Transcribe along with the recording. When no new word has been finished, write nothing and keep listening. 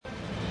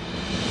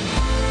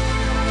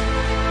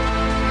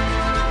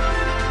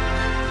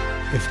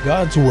If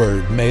God's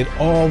Word made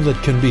all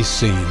that can be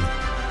seen,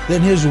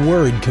 then His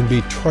Word can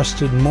be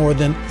trusted more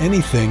than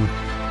anything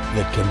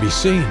that can be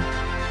seen.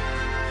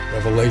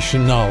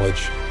 Revelation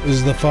knowledge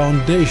is the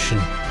foundation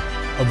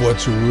of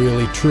what's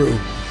really true.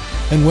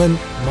 And when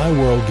my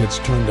world gets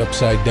turned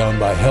upside down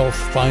by health,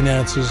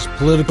 finances,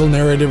 political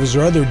narratives,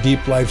 or other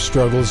deep life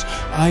struggles,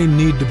 I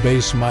need to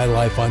base my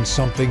life on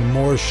something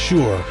more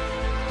sure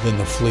than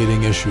the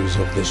fleeting issues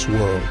of this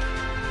world.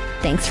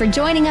 Thanks for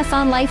joining us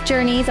on Life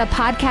Journeys, a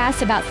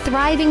podcast about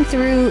thriving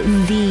through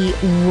the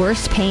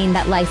worst pain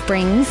that life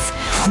brings.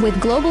 With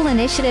global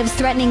initiatives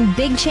threatening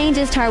big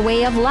changes to our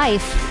way of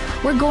life,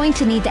 we're going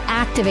to need to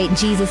activate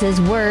Jesus'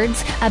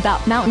 words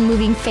about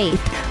mountain-moving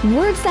faith.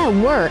 Words That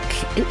Work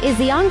is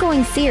the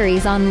ongoing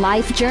series on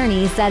life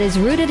journeys that is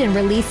rooted in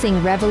releasing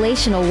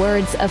revelational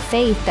words of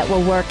faith that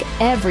will work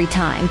every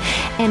time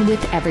and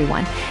with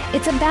everyone.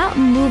 It's about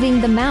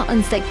moving the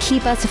mountains that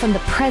keep us from the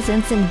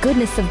presence and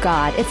goodness of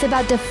God. It's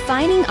about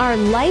defining our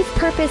life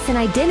purpose and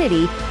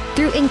identity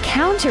through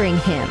encountering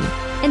Him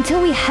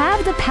until we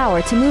have the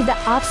power to move the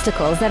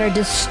obstacles that are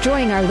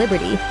destroying our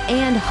liberty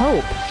and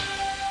hope.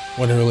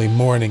 One early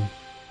morning,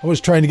 I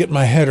was trying to get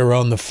my head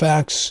around the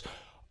facts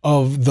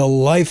of the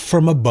life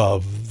from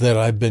above that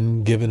I've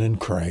been given in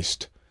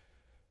Christ.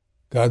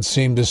 God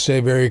seemed to say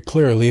very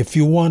clearly, if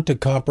you want to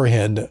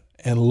comprehend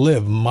and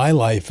live my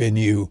life in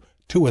you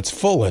to its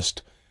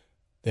fullest,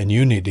 then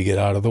you need to get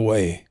out of the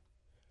way.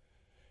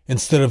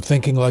 Instead of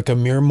thinking like a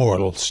mere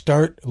mortal,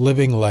 start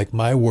living like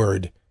my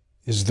word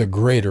is the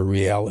greater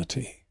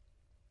reality.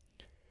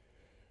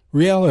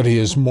 Reality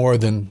is more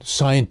than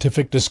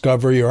scientific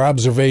discovery or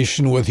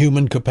observation with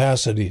human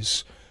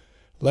capacities.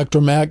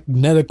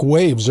 Electromagnetic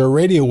waves or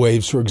radio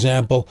waves, for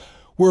example,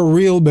 were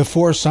real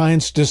before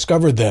science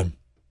discovered them.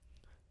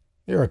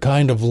 They're a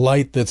kind of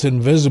light that's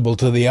invisible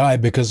to the eye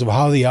because of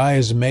how the eye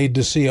is made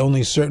to see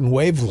only certain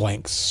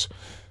wavelengths,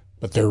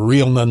 but they're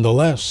real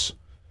nonetheless.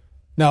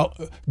 Now,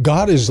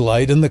 God is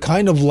light, and the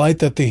kind of light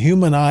that the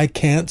human eye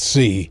can't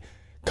see,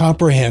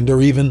 comprehend, or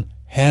even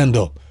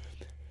handle.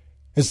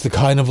 It's the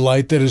kind of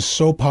light that is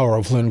so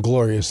powerful and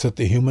glorious that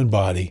the human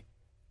body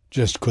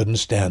just couldn't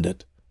stand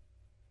it.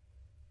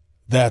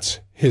 That's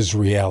His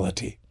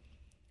reality.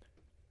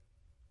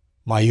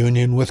 My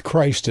union with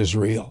Christ is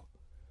real,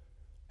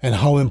 and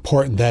how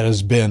important that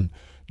has been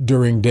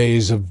during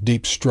days of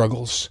deep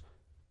struggles.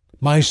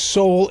 My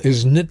soul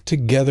is knit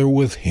together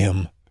with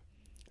Him.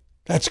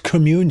 That's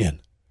communion.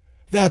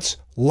 That's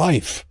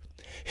life.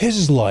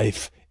 His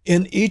life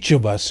in each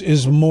of us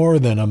is more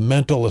than a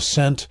mental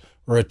assent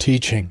or a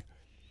teaching.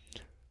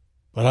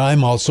 But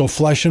I'm also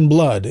flesh and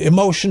blood,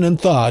 emotion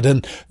and thought,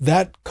 and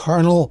that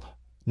carnal,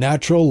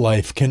 natural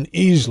life can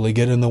easily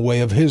get in the way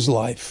of His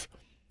life.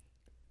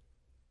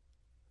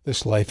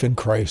 This life in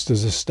Christ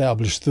is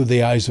established through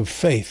the eyes of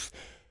faith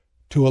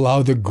to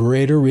allow the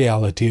greater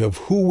reality of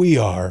who we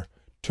are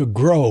to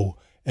grow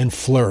and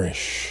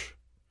flourish.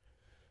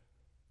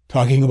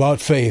 Talking about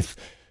faith,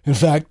 in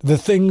fact, the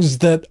things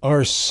that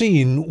are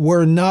seen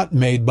were not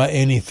made by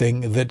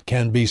anything that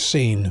can be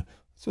seen.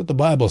 That's what the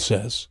Bible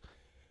says.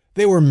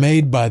 They were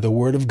made by the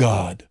Word of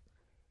God.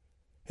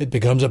 It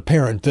becomes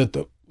apparent that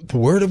the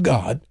Word of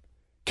God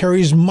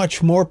carries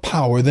much more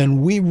power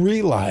than we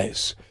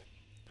realize.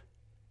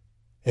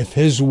 If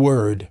His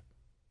Word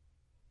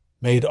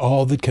made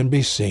all that can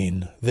be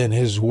seen, then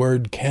His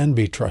Word can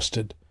be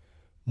trusted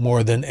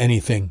more than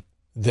anything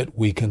that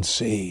we can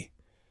see.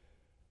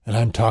 And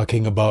I'm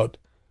talking about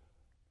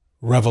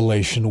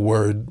revelation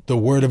word, the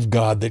Word of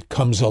God that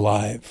comes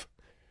alive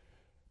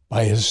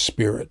by His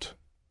Spirit.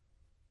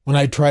 When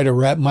I try to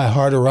wrap my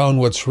heart around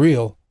what's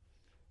real,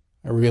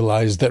 I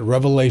realize that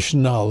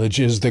revelation knowledge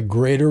is the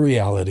greater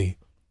reality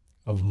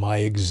of my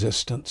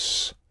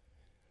existence.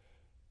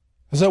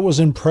 As I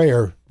was in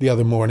prayer the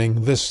other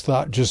morning, this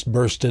thought just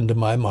burst into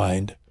my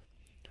mind.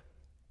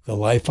 The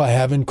life I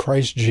have in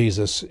Christ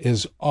Jesus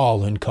is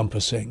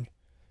all-encompassing.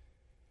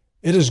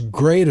 It is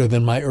greater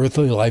than my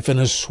earthly life and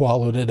has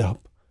swallowed it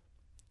up.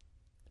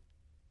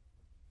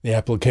 The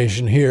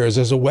application here is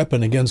as a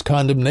weapon against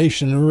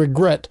condemnation and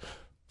regret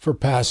for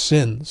past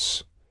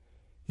sins.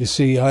 You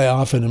see, I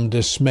often am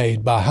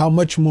dismayed by how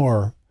much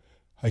more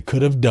I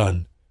could have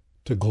done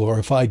to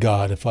glorify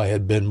God if I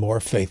had been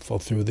more faithful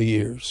through the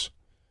years.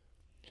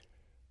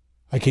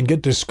 I can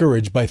get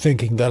discouraged by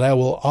thinking that I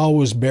will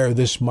always bear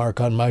this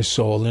mark on my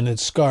soul, and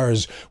its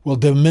scars will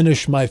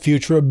diminish my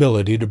future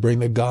ability to bring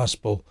the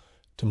gospel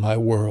to my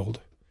world.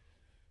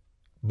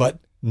 But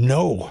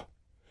no,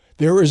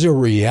 there is a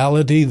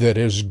reality that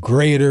is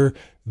greater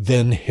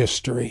than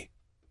history.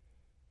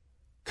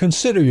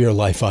 Consider your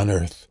life on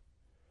earth.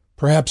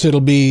 Perhaps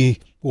it'll be,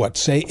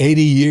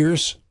 80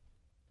 years?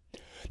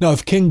 Now,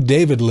 if King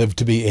David lived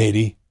to be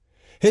 80,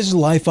 his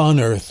life on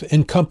earth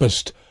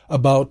encompassed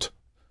about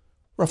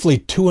roughly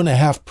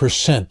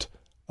 2.5%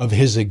 of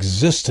his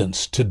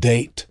existence to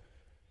date.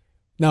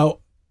 Now,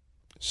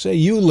 say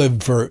you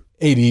lived for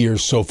 80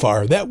 years so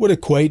far. That would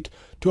equate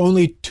to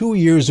only 2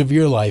 years of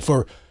your life,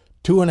 or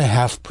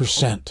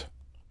 2.5%.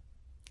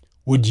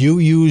 Would you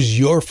use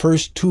your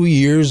first 2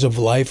 years of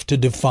life to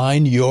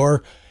define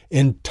your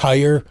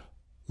entire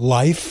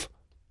life?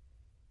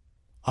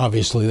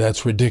 Obviously,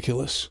 that's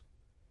ridiculous.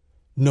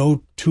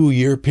 No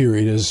 2-year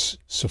period is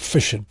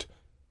sufficient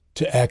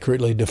to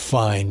accurately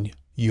define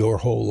your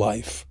whole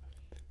life.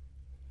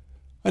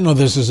 I know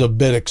this is a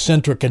bit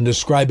eccentric in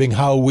describing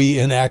how we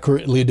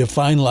inaccurately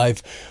define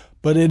life,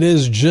 but it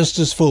is just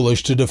as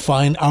foolish to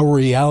define our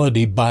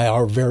reality by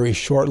our very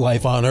short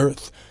life on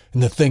earth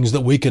and the things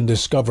that we can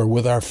discover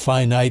with our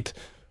finite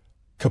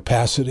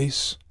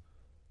capacities.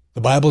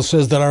 The Bible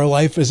says that our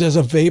life is as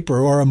a vapor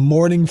or a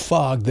morning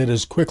fog that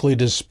is quickly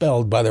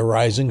dispelled by the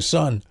rising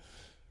sun.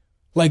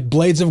 Like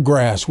blades of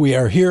grass, we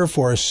are here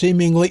for a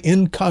seemingly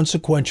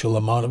inconsequential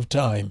amount of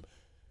time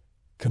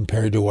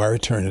compared to our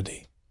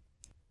eternity.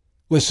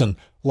 Listen,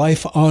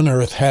 life on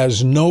earth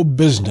has no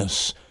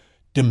business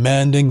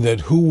demanding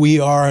that who we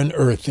are on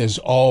earth is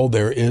all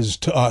there is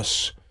to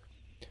us.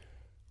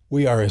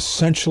 We are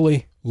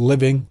essentially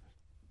living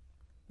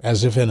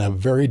as if in a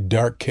very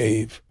dark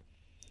cave.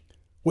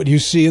 What you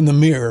see in the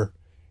mirror,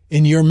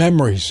 in your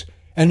memories,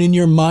 and in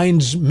your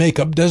mind's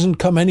makeup doesn't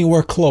come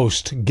anywhere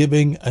close to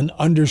giving an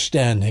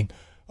understanding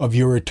of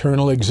your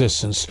eternal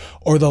existence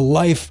or the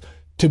life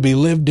to be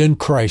lived in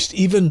Christ,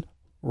 even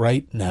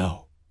right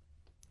now.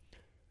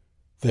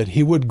 That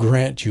he would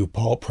grant you,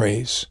 Paul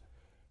prays,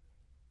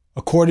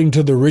 according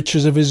to the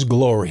riches of his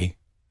glory,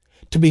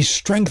 to be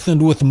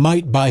strengthened with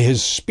might by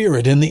his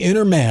Spirit in the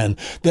inner man,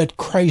 that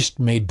Christ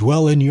may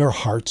dwell in your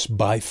hearts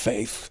by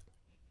faith.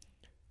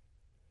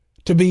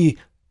 To be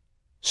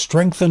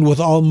strengthened with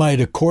all might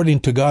according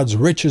to God's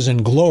riches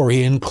and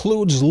glory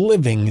includes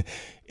living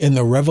in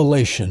the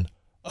revelation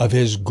of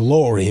his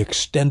glory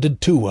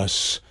extended to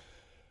us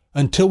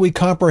until we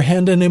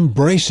comprehend and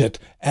embrace it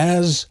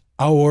as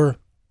our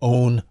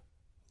own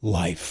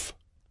life.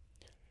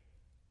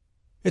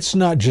 It's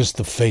not just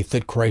the faith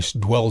that Christ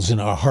dwells in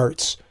our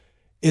hearts.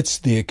 It's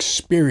the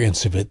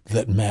experience of it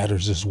that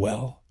matters as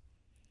well.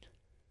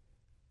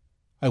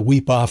 I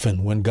weep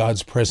often when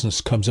God's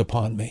presence comes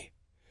upon me.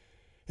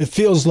 It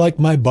feels like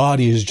my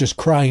body is just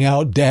crying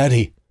out,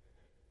 "Daddy,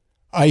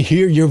 I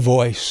hear your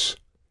voice.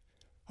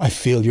 I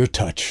feel your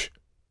touch.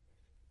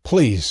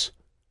 Please,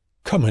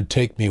 come and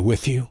take me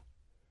with you.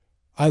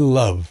 I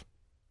love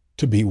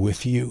to be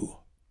with you."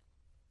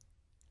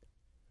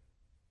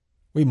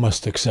 We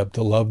must accept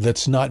the love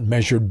that's not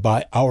measured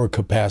by our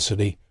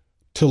capacity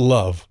to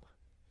love,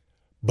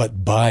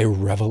 but by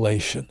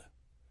revelation,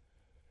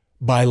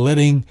 by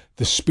letting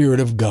the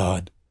Spirit of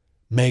God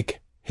make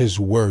his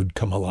word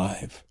come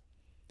alive.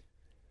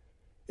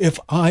 If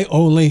I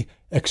only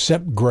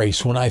accept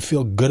grace when I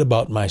feel good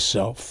about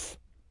myself,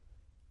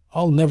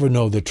 I'll never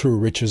know the true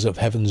riches of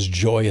heaven's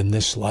joy in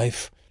this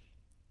life,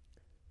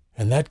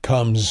 and that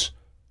comes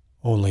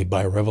only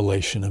by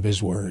revelation of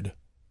his word.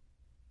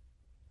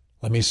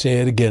 Let me say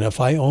it again. If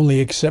I only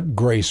accept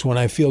grace when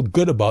I feel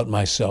good about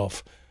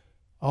myself,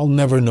 I'll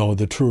never know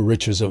the true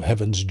riches of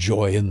heaven's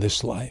joy in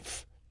this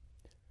life.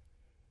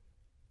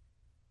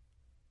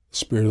 The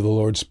Spirit of the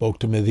Lord spoke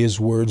to me these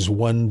words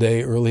one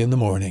day early in the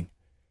morning.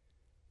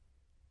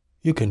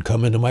 You can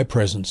come into my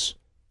presence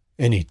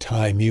any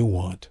time you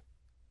want.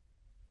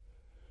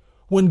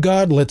 When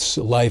God lets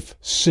life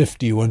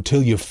sift you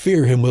until you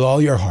fear him with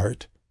all your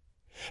heart,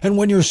 and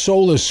when your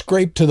soul is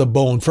scraped to the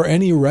bone for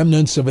any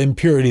remnants of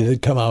impurity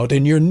that come out,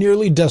 and you're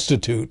nearly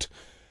destitute,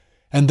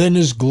 and then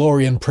his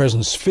glory and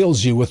presence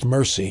fills you with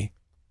mercy,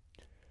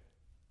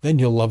 then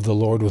you'll love the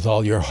Lord with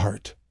all your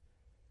heart.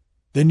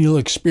 Then you'll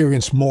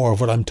experience more of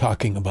what I'm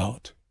talking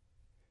about.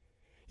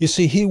 You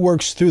see, he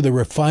works through the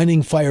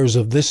refining fires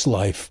of this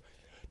life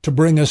to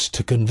bring us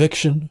to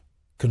conviction,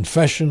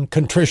 confession,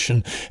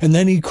 contrition, and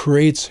then he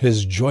creates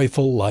his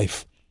joyful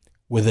life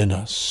within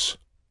us.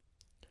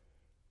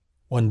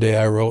 One day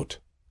I wrote,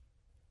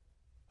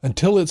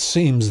 "Until it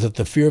seems that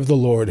the fear of the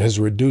Lord has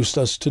reduced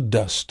us to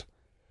dust,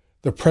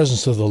 the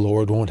presence of the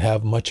Lord won't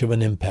have much of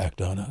an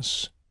impact on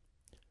us.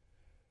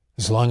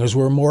 As long as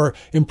we're more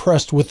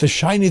impressed with the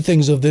shiny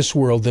things of this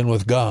world than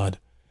with God,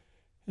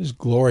 his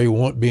glory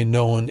won't be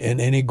known in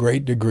any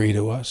great degree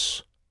to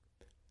us."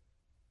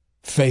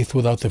 Faith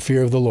without the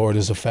fear of the Lord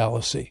is a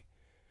fallacy.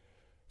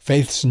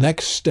 Faith's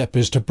next step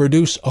is to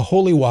produce a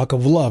holy walk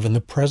of love in the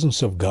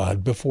presence of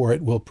God before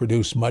it will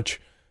produce much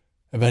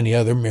of any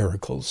other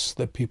miracles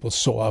that people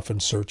so often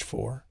search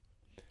for.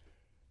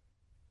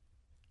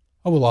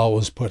 I will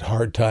always put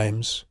hard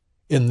times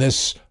in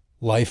this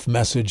life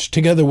message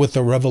together with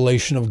the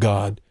revelation of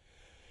God.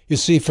 You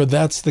see, for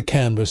that's the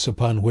canvas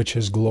upon which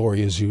his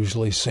glory is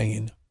usually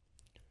seen.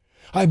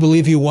 I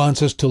believe he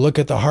wants us to look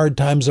at the hard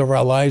times of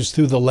our lives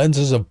through the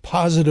lenses of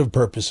positive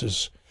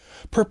purposes,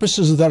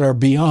 purposes that are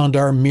beyond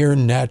our mere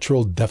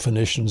natural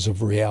definitions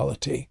of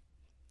reality.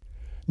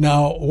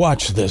 Now,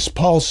 watch this.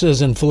 Paul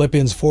says in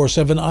Philippians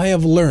 4:7, "I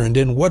have learned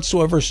in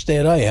whatsoever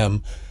state I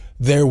am,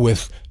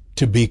 therewith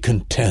to be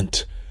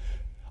content.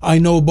 I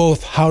know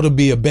both how to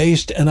be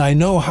abased and I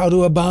know how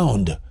to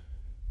abound.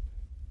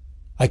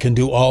 I can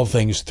do all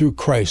things through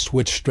Christ,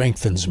 which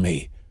strengthens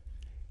me."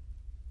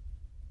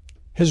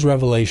 His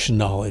revelation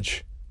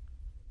knowledge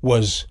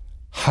was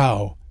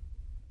how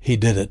he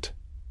did it.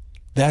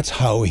 That's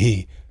how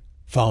he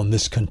found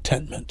this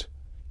contentment.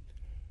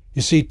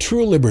 You see,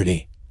 true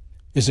liberty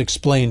is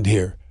explained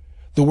here.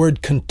 The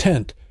word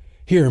content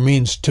here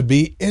means to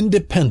be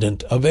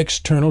independent of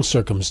external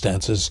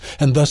circumstances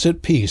and thus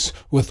at peace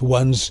with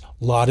one's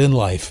lot in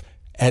life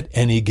at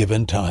any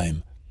given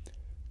time.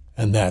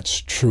 And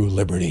that's true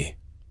liberty.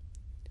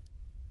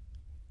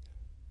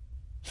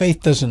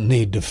 Faith doesn't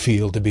need to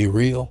feel to be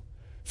real.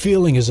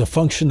 Feeling is a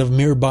function of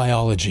mere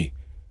biology.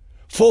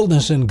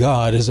 Fullness in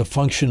God is a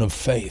function of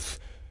faith.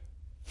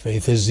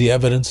 Faith is the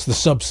evidence, the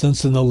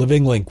substance, and the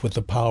living link with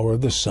the power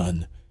of the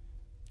Son,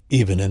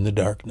 even in the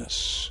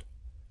darkness.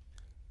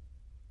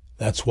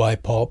 That's why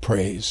Paul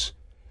prays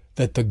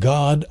that the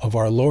God of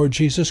our Lord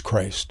Jesus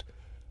Christ,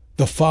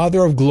 the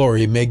Father of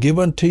glory, may give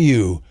unto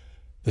you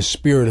the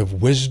spirit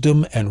of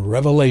wisdom and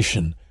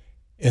revelation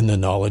in the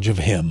knowledge of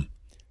Him,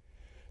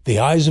 the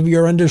eyes of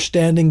your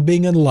understanding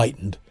being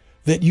enlightened,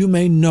 that you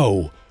may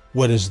know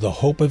what is the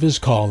hope of His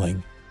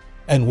calling,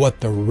 and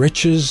what the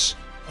riches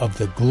of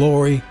the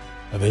glory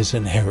of His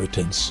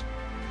inheritance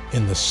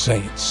in the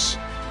saints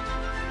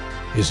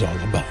is all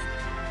about.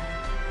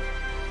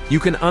 You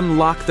can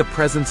unlock the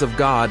presence of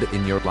God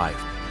in your life.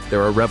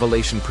 There are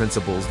revelation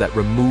principles that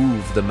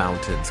remove the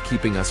mountains,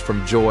 keeping us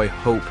from joy,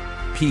 hope,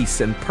 peace,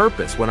 and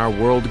purpose when our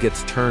world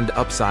gets turned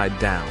upside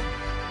down.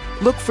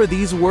 Look for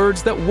these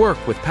words that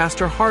work with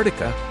Pastor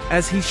Hardika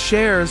as he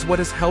shares what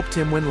has helped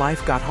him when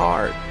life got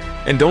hard.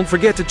 And don't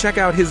forget to check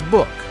out his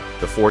book,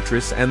 The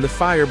Fortress and the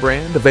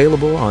Firebrand,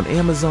 available on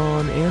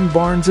Amazon and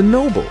Barnes &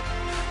 Noble.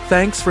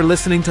 Thanks for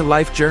listening to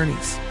Life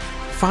Journeys.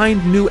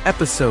 Find new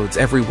episodes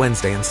every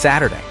Wednesday and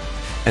Saturday.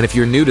 And if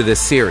you're new to this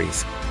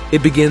series,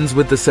 it begins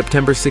with the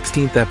September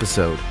 16th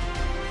episode.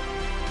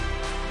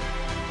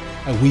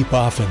 I weep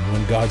often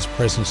when God's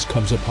presence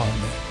comes upon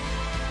me.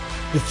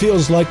 It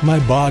feels like my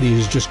body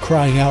is just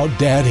crying out,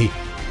 Daddy.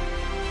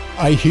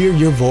 I hear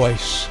your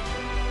voice.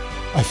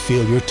 I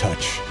feel your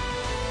touch.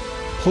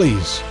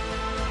 Please,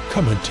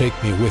 come and take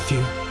me with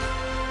you.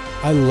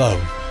 I love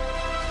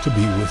to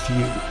be with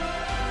you.